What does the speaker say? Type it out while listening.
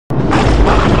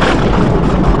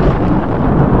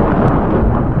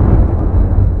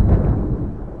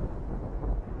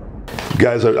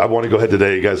Guys, I want to go ahead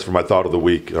today, guys, for my thought of the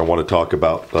week. I want to talk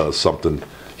about something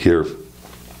here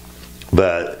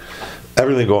that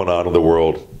everything going on in the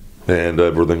world and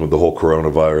everything with the whole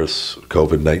coronavirus,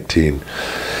 COVID-19.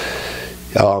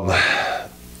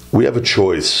 We have a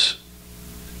choice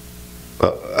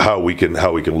how we can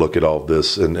look at all of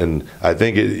this, and I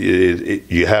think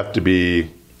you have to be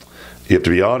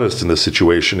honest in this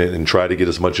situation and try to get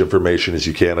as much information as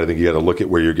you can. I think you got to look at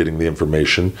where you're getting the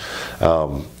information,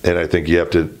 and I think you have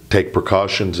to take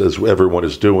precautions as everyone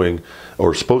is doing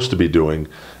or supposed to be doing,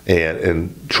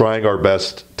 and trying our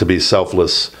best to be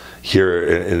selfless here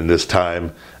in this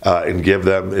time, and give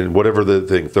them, in whatever the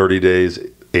thing, 30 days,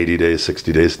 80 days,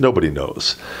 60 days, nobody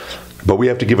knows. But we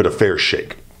have to give it a fair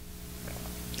shake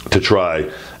to try.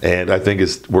 And I think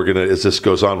as this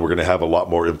goes on, we're gonna have a lot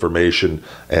more information.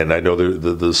 And I know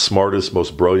the smartest,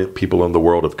 most brilliant people in the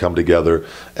world have come together.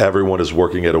 Everyone is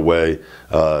working at a way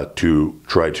to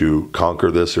try to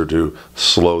conquer this, or to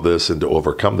slow this, and to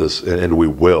overcome this, and we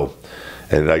will.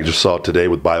 And I just saw today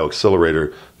with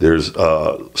BioAccelerator, there's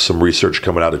some research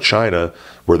coming out of China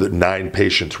where 9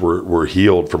 patients were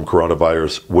healed from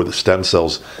coronavirus with stem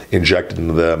cells injected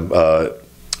into them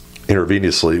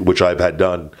intravenously, which I've had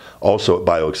done also at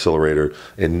BioAccelerator,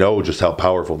 and know just how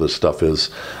powerful this stuff is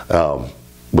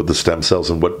with the stem cells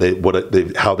and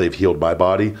how they've healed my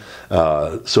body.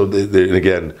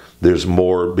 Again, there's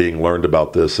more being learned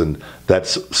about this, and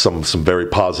that's some very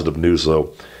positive news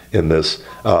though in this.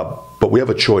 But we have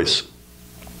a choice.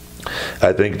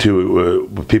 I think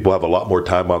people have a lot more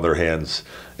time on their hands,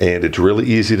 and it's really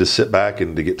easy to sit back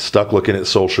and to get stuck looking at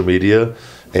social media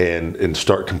and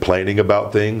start complaining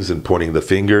about things and pointing the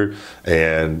finger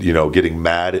and, getting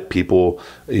mad at people.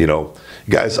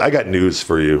 Guys, I got news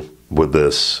for you with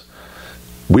this.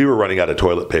 We were running out of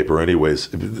toilet paper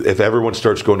anyways. If everyone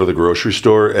starts going to the grocery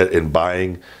store and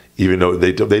buying, even though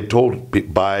they've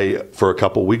told buy for a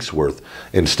couple weeks worth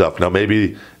and stuff. Now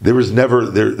maybe there was never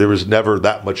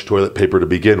that much toilet paper to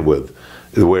begin with,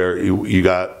 where you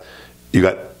got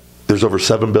there's over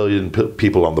 7 billion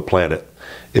people on the planet.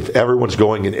 If everyone's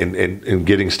going and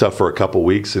getting stuff for a couple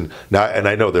weeks, and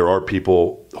I know there are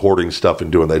people hoarding stuff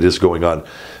and doing that, is going on,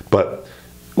 but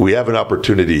we have an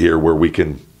opportunity here where we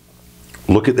can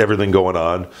look at everything going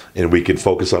on, and we can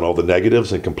focus on all the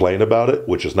negatives and complain about it,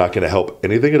 which is not going to help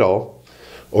anything at all.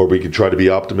 Or we can try to be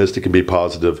optimistic and be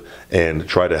positive and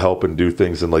try to help and do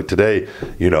things. And like today,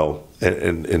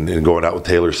 and going out with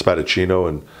Taylor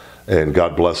Spatacino, and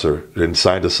God bless her, and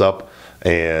signed us up,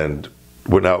 and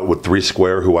went out with 3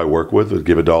 Square, who I work with, would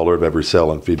give $1 of every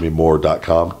sale on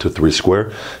feedmemore.com to 3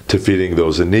 Square, to feeding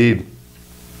those in need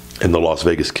in the Las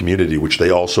Vegas community, which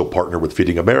they also partner with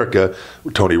Feeding America,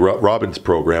 Tony Robbins'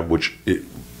 program, which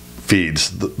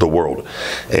feeds the world.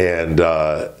 And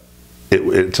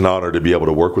it's an honor to be able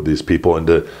to work with these people, and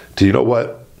to you know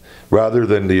what, rather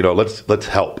than let's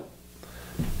help.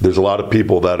 There's a lot of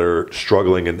people that are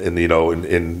struggling in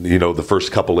the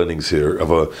first couple innings here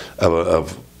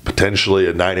of potentially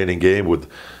a 9-inning game with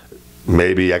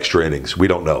maybe extra innings. We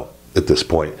don't know at this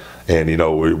point. And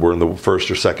we're in the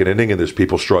first or second inning, and there's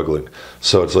people struggling.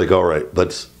 So it's like, all right,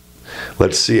 let's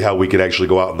see how we can actually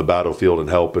go out in the battlefield and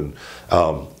help, and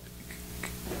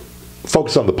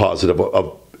focus on the positive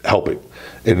of helping,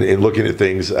 and looking at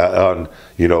things on,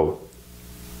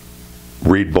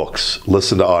 read books,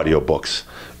 listen to audiobooks,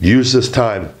 use this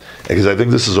time, because I think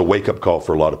this is a wake-up call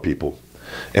for a lot of people.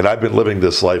 And I've been living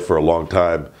this life for a long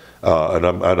time, and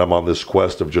I'm on this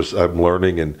quest of I'm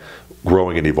learning and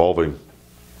growing and evolving.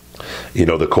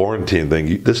 The quarantine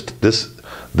thing, this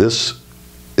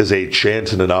is a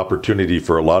chance and an opportunity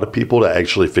for a lot of people to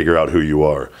actually figure out who you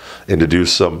are, and to do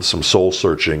some soul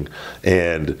searching.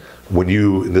 And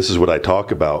and this is what I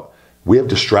talk about, we have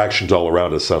distractions all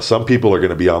around us. Now, some people are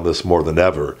going to be on this more than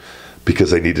ever,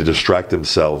 because they need to distract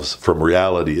themselves from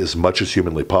reality as much as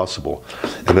humanly possible.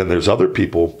 And then there's other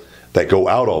people that go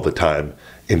out all the time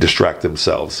and distract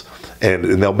themselves, and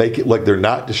they'll make it like they're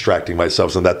not distracting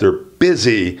themselves, and that they're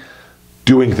busy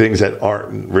doing things that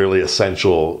aren't really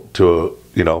essential to,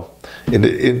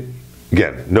 again,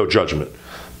 no judgment,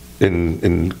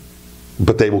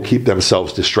 but they will keep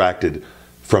themselves distracted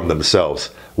from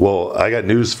themselves. Well, I got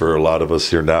news for a lot of us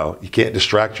here now. You can't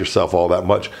distract yourself all that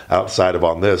much outside of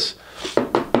on this.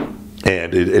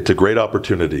 And it's a great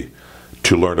opportunity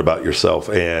to learn about yourself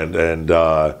and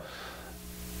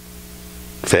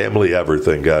family,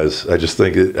 everything, guys. I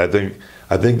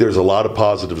think there's a lot of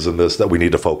positives in this that we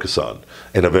need to focus on.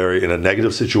 In a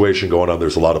negative situation going on,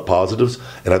 there's a lot of positives,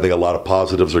 and I think a lot of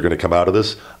positives are going to come out of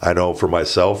this. I know for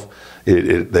myself,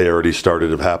 they already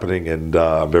started happening, and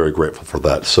I'm very grateful for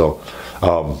that. So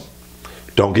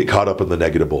don't get caught up in the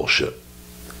negative bullshit.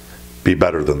 Be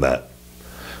better than that.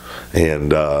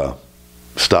 And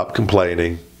stop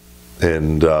complaining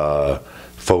and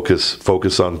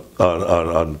focus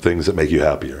on things that make you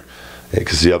happier.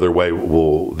 Because the other way,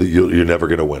 you're never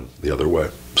going to win the other way.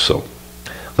 So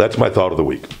that's my thought of the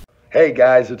week. Hey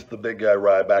guys, it's the big guy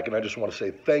Ryback, and I just want to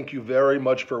say thank you very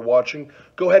much for watching.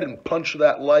 Go ahead and punch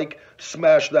that like,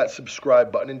 smash that subscribe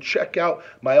button, and check out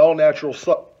my all-natural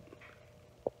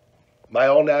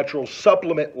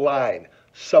supplement line.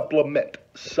 Supplement.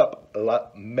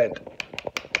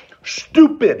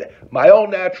 Stupid! My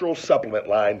all-natural supplement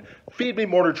line, Feed Me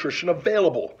More Nutrition,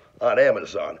 available on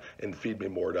Amazon and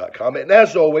feedmemore.com. And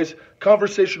as always,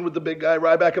 Conversation with the Big Guy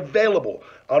Ryback, available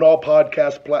on all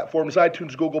podcast platforms,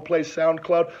 iTunes, Google Play,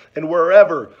 SoundCloud, and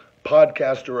wherever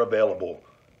podcasts are available.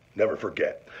 Never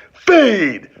forget,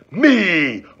 feed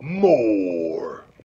me more.